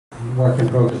work in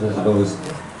progress, I suppose,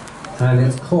 and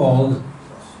it's called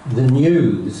The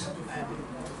News.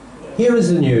 Here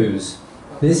is the news.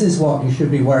 This is what you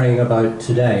should be worrying about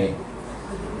today.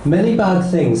 Many bad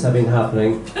things have been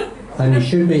happening, and you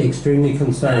should be extremely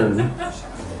concerned.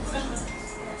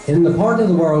 In the part of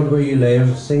the world where you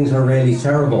live, things are really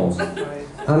terrible,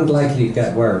 and likely to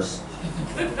get worse.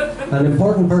 An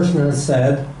important person has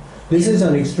said, "This is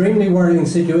an extremely worrying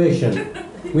situation.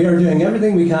 We are doing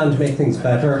everything we can to make things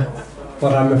better,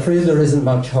 but I'm afraid there isn't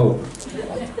much hope."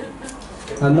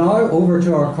 And now over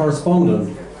to our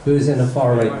correspondent, who is in a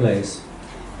faraway place.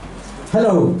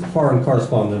 Hello, foreign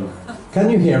correspondent. Can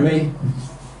you hear me?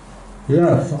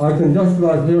 Yes, I can just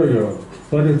about hear you,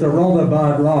 but it's a rather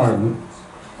bad line.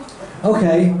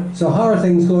 Okay, so how are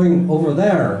things going over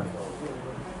there?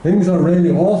 Things are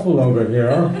really awful over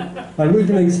here, and we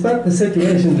can expect the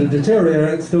situation to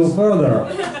deteriorate still further.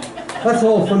 That's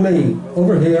all from me,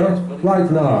 over here,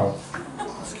 right now.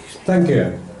 Thank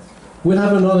you. We'll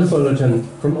have another bulletin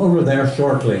from over there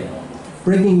shortly,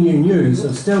 bringing you news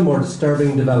of still more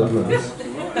disturbing developments.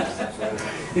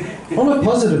 On a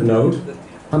positive note,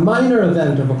 a minor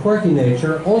event of a quirky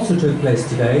nature also took place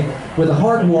today with a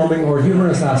heartwarming or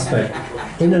humorous aspect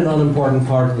in an unimportant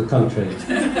part of the country.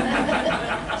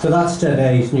 So that's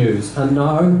today's news. And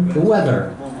now, the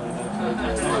weather.